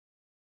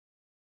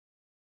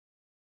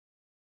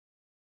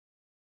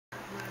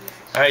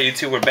Alright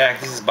YouTube, we're back.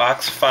 This is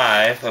box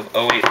 5 of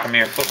 08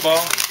 Premier Football.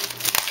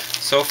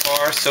 So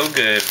far, so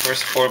good.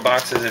 First 4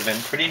 boxes have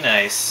been pretty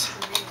nice.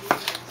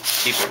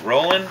 Keep it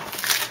rolling.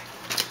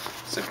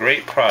 It's a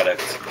great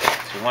product.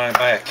 If you want to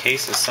buy a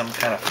case of some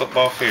kind of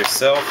football for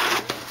yourself,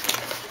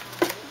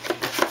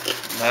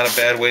 not a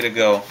bad way to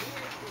go.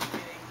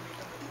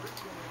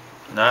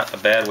 Not a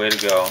bad way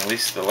to go. At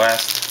least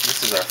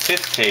this is our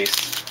 5th case.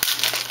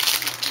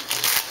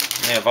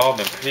 They have all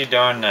been pretty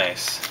darn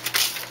nice.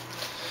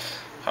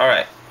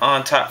 Alright,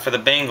 on top for the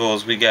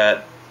Bengals, we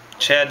got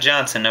Chad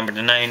Johnson, number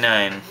to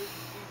 99.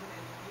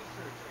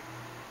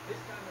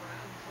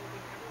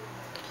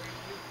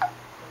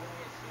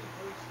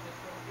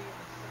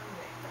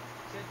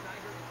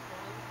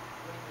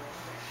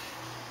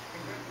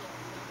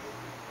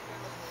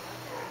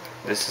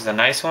 This is a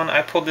nice one.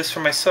 I pulled this for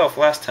myself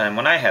last time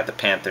when I had the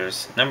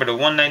Panthers. Number to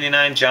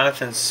 199,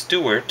 Jonathan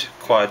Stewart,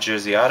 quad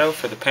jersey auto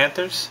for the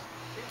Panthers.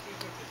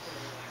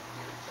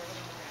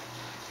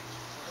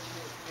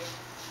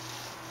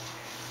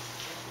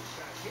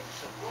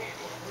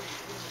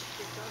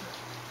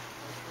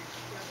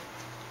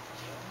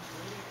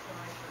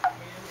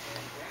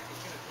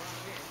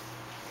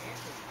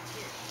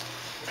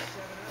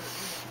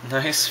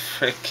 Nice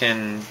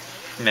frickin'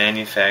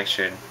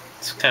 manufactured.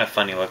 It's kind of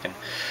funny looking.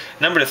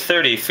 Number to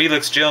 30,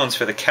 Felix Jones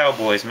for the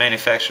Cowboys,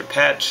 manufactured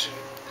patch.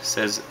 It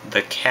says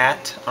the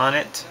cat on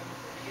it.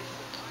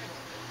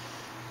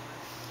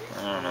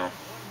 I don't know.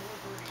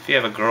 If you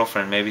have a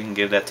girlfriend, maybe you can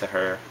give that to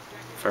her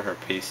for her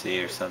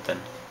PC or something.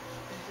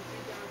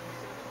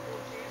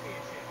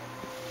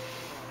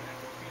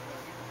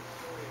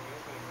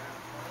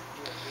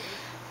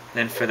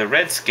 Then for the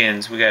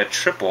Redskins, we got a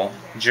triple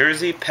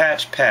jersey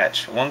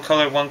patch. One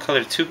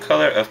color, two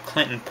color of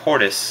Clinton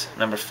Portis,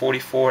 number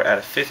 44 out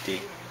of 50.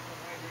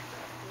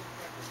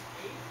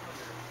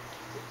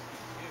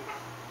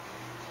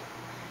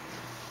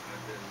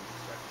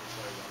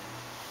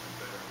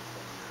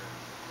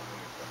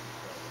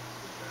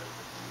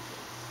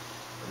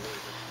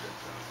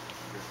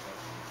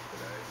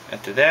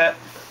 After that,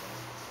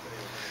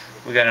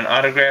 we got an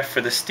autograph for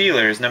the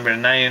Steelers, number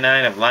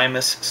 99 of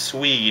Limas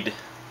Swede.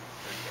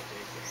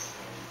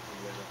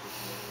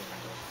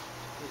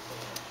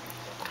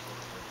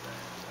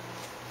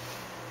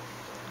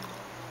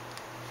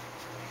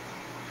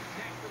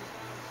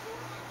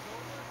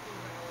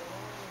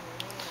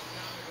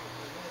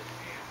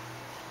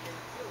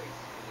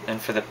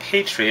 And for the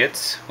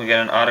Patriots, we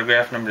got an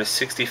autograph number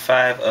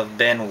 65 of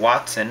Ben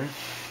Watson.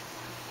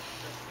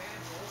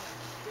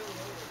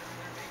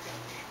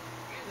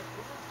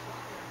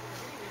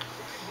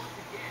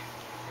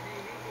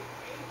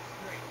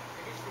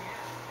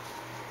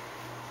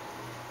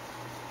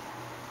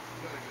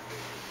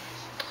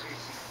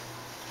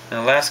 And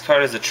the last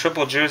card is a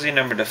triple jersey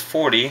number to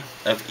 40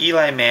 of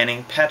Eli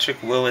Manning,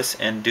 Patrick Willis,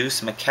 and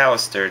Deuce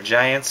McAllister,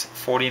 Giants,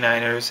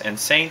 49ers, and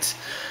Saints.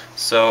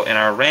 So in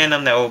our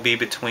random, that will be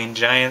between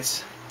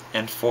Giants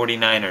and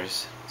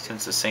 49ers,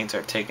 since the Saints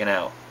are taken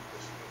out.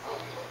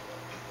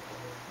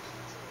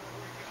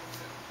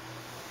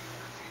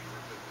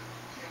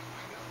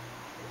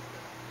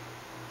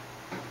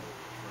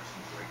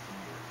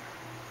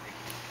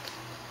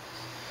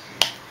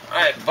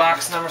 Alright,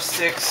 box number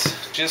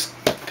 6, just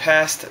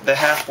past the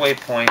halfway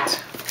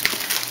point.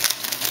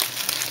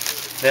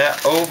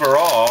 That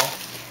overall,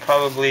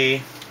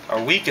 probably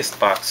our weakest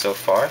box so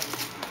far.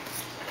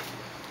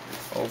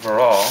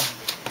 Overall,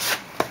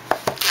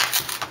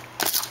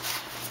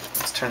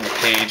 let's turn the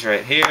page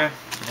right here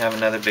and have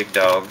another big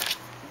dog.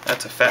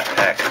 That's a fat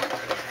pack.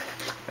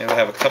 Maybe we'll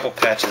have a couple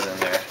patches in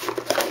there.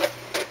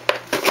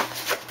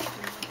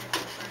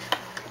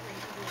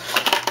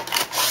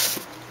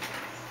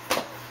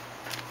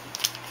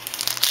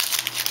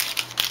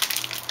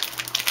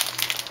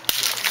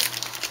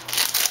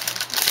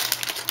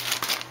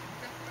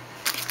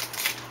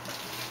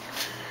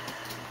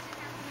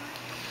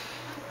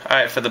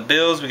 Alright, for the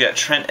Bills, we got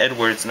Trent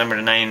Edwards, number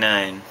to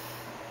 99.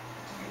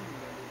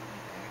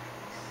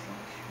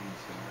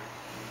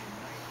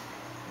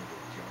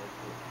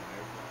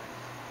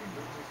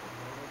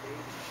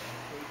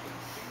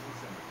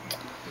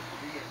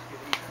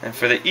 And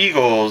for the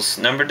Eagles,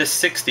 number to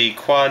 60,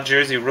 quad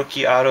jersey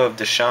rookie auto of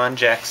Deshaun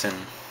Jackson.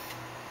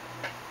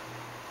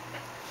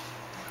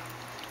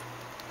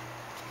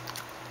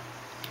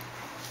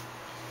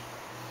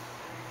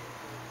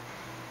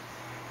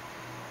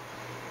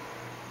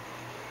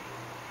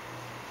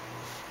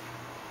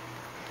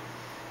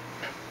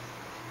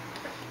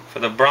 For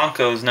the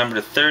Broncos, number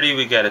to 30,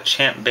 we got a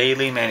Champ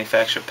Bailey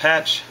manufactured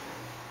patch.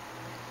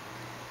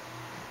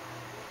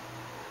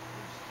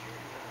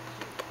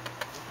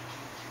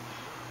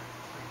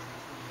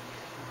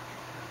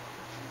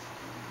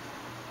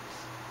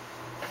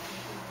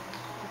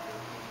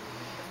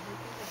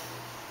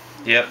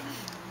 Yep.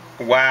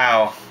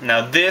 Wow.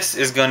 Now this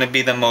is going to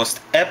be the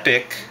most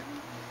epic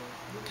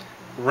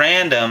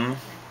random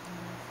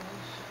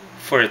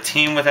for a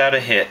team without a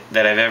hit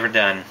that I've ever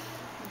done.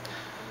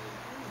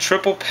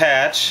 Triple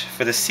patch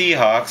for the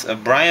Seahawks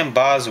of Brian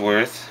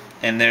Bosworth,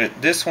 and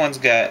this one's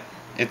got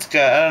It's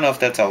got, I don't know if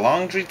that's a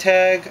laundry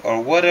tag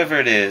or whatever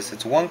it is.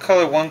 It's one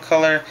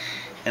color,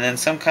 and then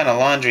some kind of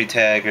laundry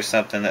tag or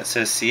something that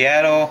says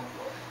Seattle,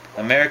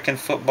 American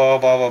football,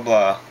 blah, blah,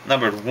 blah.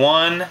 Numbered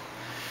 1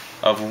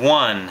 of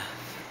 1.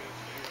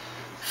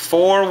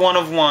 4 1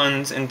 of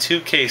 1s in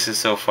 2 cases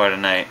so far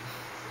tonight.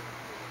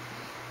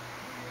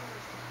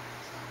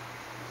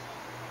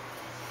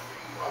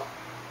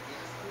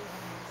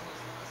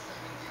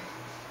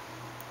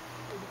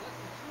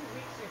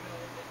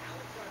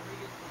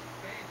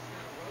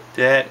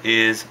 That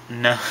is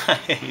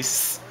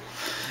nice.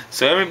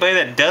 So everybody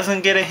that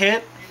doesn't get a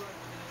hit,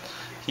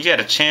 you got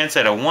a chance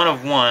at a 1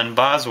 of 1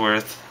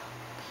 Bosworth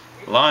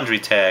laundry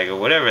tag or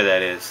whatever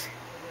that is.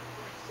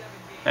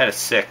 That is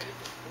sick.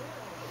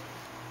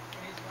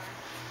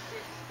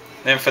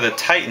 Then for the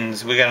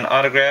Titans, we got an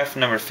autograph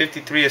number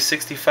 53 of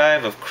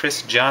 65 of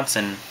Chris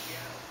Johnson.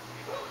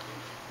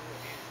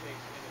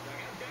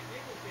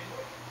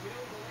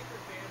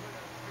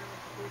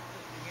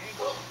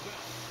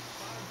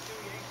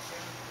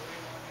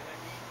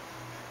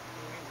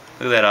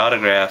 Look at that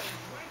autograph.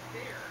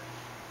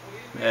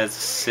 That's a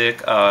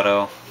sick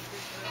auto.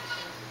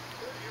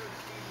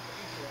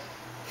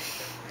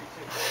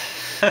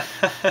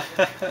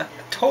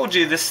 Told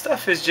you, this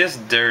stuff is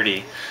just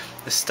dirty.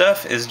 This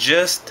stuff is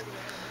just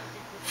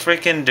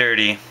freaking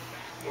dirty.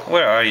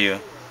 Where are you?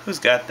 Who's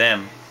got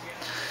them?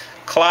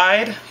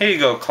 Clyde. Here you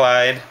go,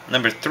 Clyde.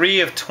 Number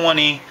 3 of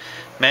 20.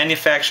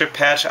 Manufacturer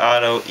patch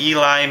auto.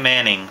 Eli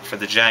Manning for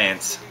the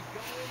Giants.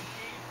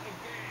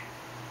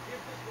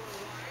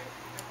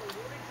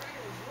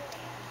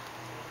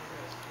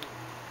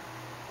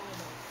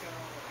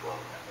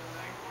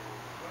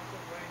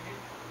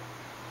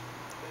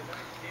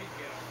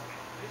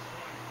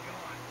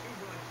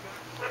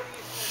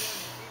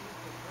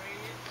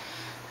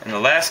 And the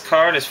last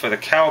card is for the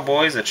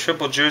Cowboys, a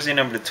triple jersey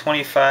number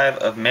 25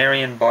 of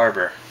Marion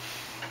Barber.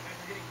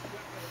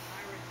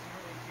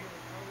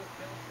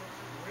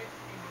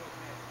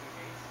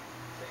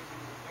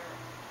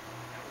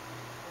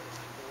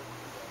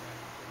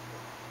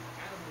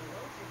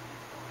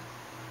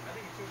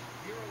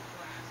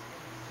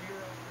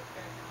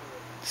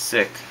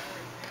 Sick.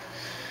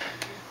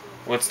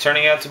 What's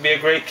turning out to be a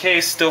great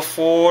case. Still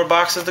 4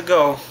 boxes to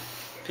go.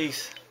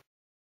 Peace.